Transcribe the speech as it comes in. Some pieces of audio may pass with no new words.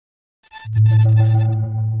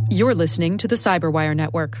You're listening to the Cyberwire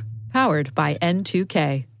Network, powered by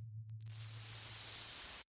N2K.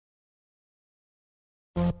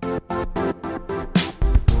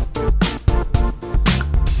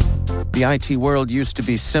 The IT world used to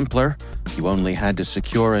be simpler. You only had to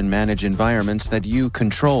secure and manage environments that you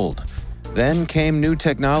controlled. Then came new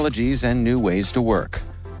technologies and new ways to work.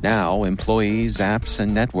 Now, employees, apps,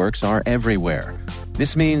 and networks are everywhere.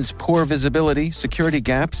 This means poor visibility, security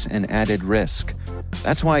gaps, and added risk.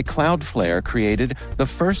 That's why Cloudflare created the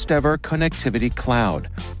first-ever connectivity cloud.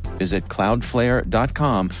 Visit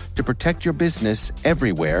cloudflare.com to protect your business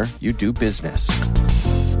everywhere you do business.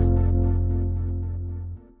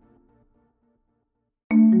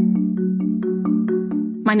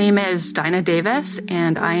 My name is Dinah Davis,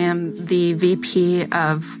 and I am the VP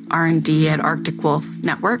of R&D at Arctic Wolf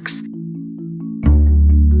Networks.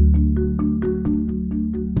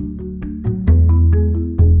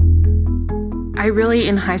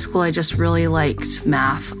 In high school, I just really liked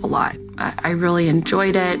math a lot. I really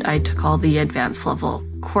enjoyed it. I took all the advanced level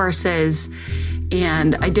courses,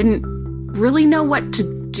 and I didn't really know what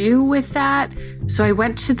to do with that. So I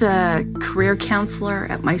went to the career counselor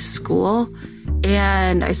at my school,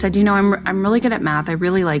 and I said, I'm really good at math. I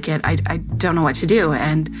really like it. I don't know what to do.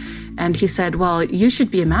 And he said, well, you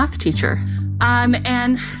should be a math teacher. And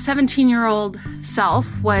 17-year-old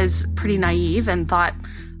self was pretty naive and thought,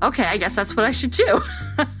 okay, I guess that's what I should do.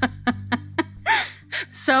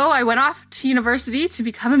 So I went off to university to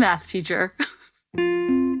become a math teacher.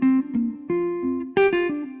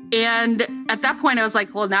 And at that point, I was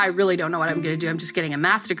like, well, now I really don't know what I'm going to do. I'm just getting a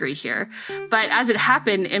math degree here. But as it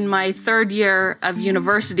happened, in my third year of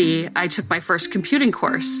university, I took my first computing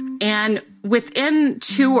course. And within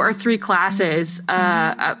 2 or 3 classes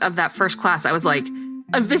of that first class, I was like,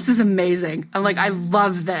 this is amazing. I'm like, I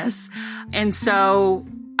love this. And so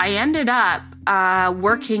I ended up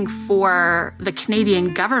working for the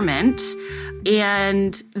Canadian government,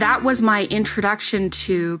 and that was my introduction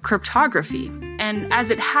to cryptography. And as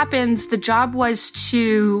it happens, the job was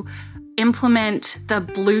to implement the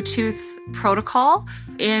Bluetooth protocol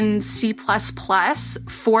in C++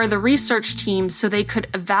 for the research team so they could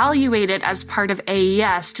evaluate it as part of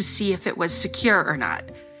AES to see if it was secure or not.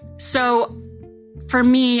 So for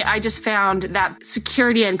me, I just found that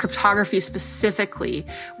security and cryptography specifically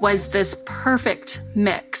was this perfect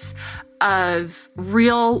mix of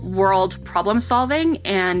real-world problem solving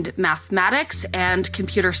and mathematics and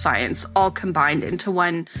computer science all combined into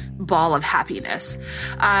one ball of happiness.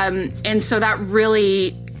 And so that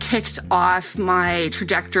really kicked off my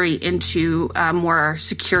trajectory into a more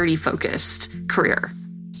security-focused career.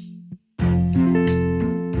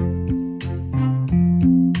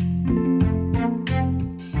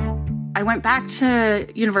 I went back to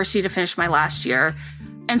university to finish my last year.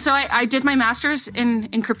 And so I did my master's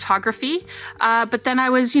in cryptography, but then I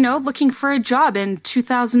was, looking for a job in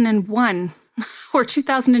 2001 or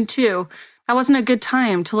 2002. That wasn't a good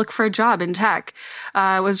time to look for a job in tech.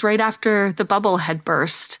 It was right after the bubble had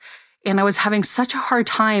burst, and I was having such a hard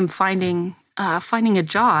time finding a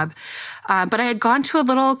job. But I had gone to a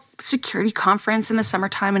little security conference in the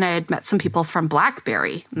summertime, and I had met some people from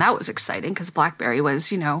BlackBerry, and that was exciting because BlackBerry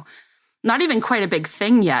was, not even quite a big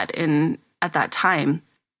thing yet at that time.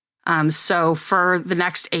 So for the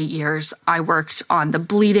next 8 years, I worked on the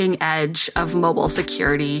bleeding edge of mobile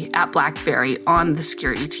security at BlackBerry on the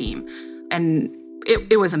security team. And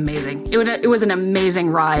it was amazing. It was an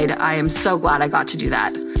amazing ride. I am so glad I got to do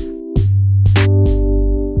that.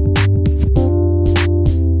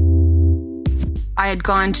 I had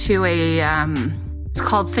gone to it's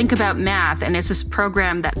called Think About Math, and it's this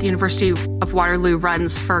program that the University of Waterloo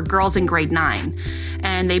runs for girls in grade 9.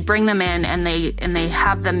 And they bring them in and they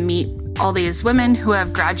have them meet all these women who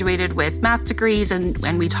have graduated with math degrees,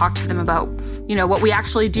 and we talk to them about, what we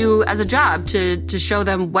actually do as a job to show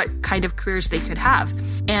them what kind of careers they could have.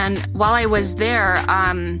 And while I was there,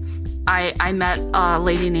 I met a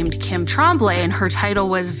lady named Kim Tremblay, and her title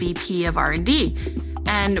was VP of R&D.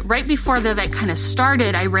 And right before the event kind of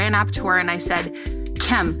started, I ran up to her and I said,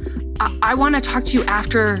 Kim, I want to talk to you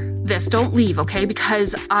after this. Don't leave, okay?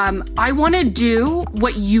 Because I want to do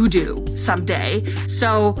what you do someday.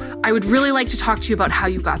 So I would really like to talk to you about how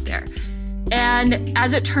you got there. And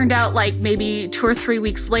as it turned out, like maybe 2 or 3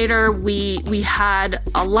 weeks later, we had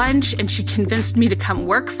a lunch and she convinced me to come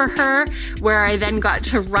work for her, where I then got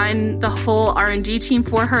to run the whole R&D team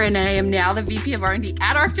for her. And I am now the VP of R&D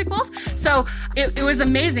at Arctic Wolf. So it was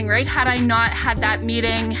amazing, right? Had I not had that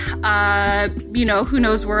meeting, who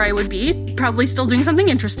knows where I would be, probably still doing something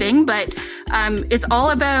interesting. But it's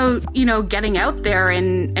all about, getting out there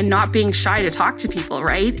and not being shy to talk to people,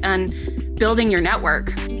 right? And building your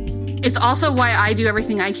network. It's also why I do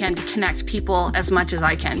everything I can to connect people as much as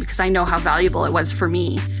I can, because I know how valuable it was for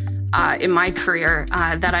me in my career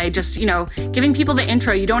that I just, giving people the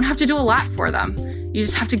intro. You don't have to do a lot for them. You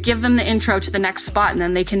just have to give them the intro to the next spot, and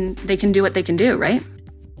then they can do what they can do, right?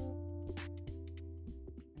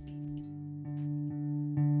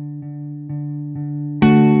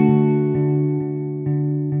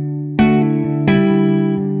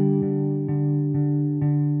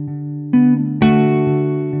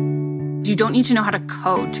 You don't need to know how to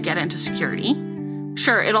code to get into security.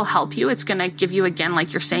 Sure, it'll help you. It's going to give you, again,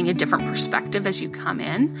 like you're saying, a different perspective as you come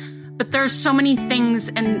in. But there's so many things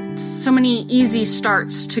and so many easy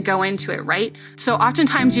starts to go into it, right? So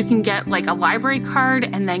oftentimes you can get like a library card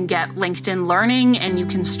and then get LinkedIn Learning, and you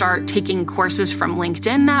can start taking courses from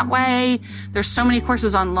LinkedIn that way. There's so many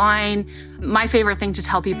courses online. My favorite thing to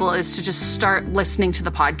tell people is to just start listening to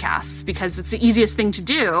the podcasts, because it's the easiest thing to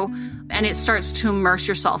do. And it starts to immerse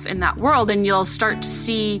yourself in that world, and you'll start to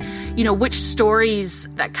see, which stories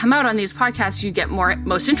that come out on these podcasts you get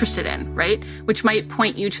most interested in, right? Which might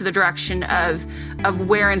point you to the direction of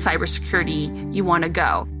where in cybersecurity you want to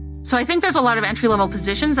go. So I think there's a lot of entry-level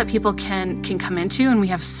positions that people can come into, and we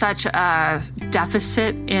have such a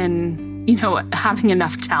deficit in, having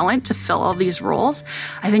enough talent to fill all these roles.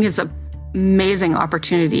 I think it's an amazing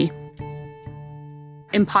opportunity.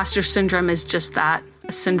 Imposter syndrome is just that,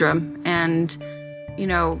 a syndrome. And,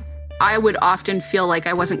 I would often feel like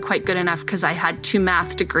I wasn't quite good enough because I had 2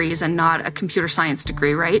 math degrees and not a computer science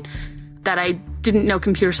degree, right? That I didn't know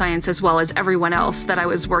computer science as well as everyone else that I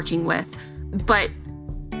was working with. But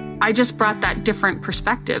I just brought that different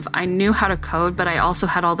perspective. I knew how to code, but I also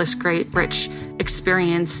had all this great, rich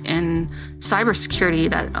experience in cybersecurity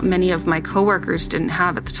that many of my coworkers didn't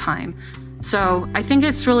have at the time. So I think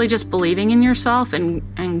it's really just believing in yourself and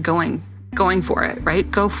going for it, right?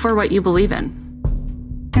 Go for what you believe in.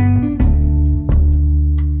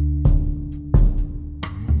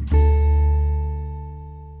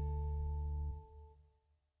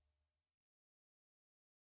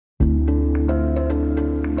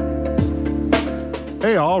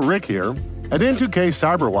 Hey all, Rick here. At N2K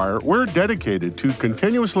CyberWire, we're dedicated to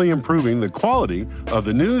continuously improving the quality of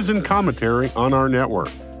the news and commentary on our network.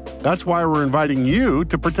 That's why we're inviting you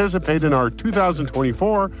to participate in our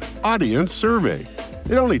 2024 audience survey.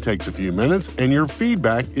 It only takes a few minutes, and your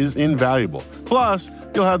feedback is invaluable. Plus,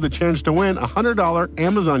 you'll have the chance to win a $100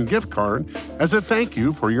 Amazon gift card as a thank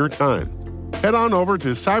you for your time. Head on over to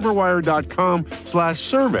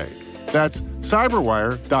cyberwire.com/survey. That's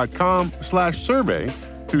cyberwire.com/survey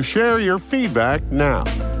to share your feedback now.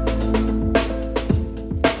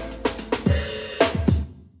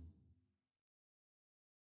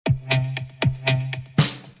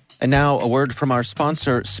 And now a word from our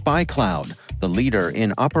sponsor, SpyCloud, the leader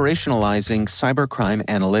in operationalizing cybercrime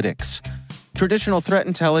analytics. Traditional threat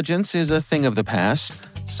intelligence is a thing of the past.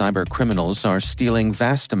 Cyber criminals are stealing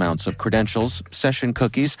vast amounts of credentials, session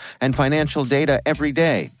cookies, and financial data every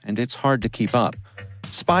day, and it's hard to keep up.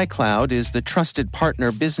 SpyCloud is the trusted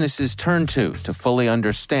partner businesses turn to fully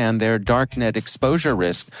understand their darknet exposure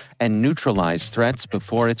risk and neutralize threats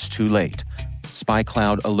before it's too late.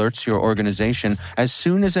 SpyCloud alerts your organization as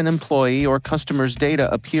soon as an employee or customer's data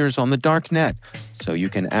appears on the dark net, so you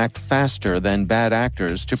can act faster than bad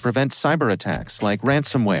actors to prevent cyber attacks like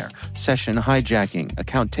ransomware, session hijacking,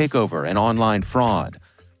 account takeover, and online fraud.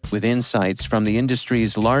 With insights from the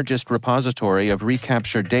industry's largest repository of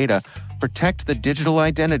recaptured data, protect the digital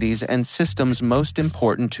identities and systems most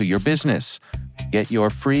important to your business. Get your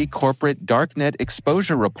free corporate darknet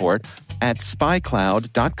exposure report at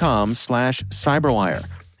spycloud.com/cyberwire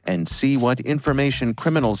and see what information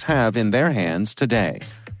criminals have in their hands today.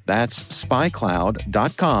 That's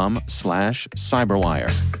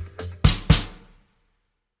spycloud.com/cyberwire.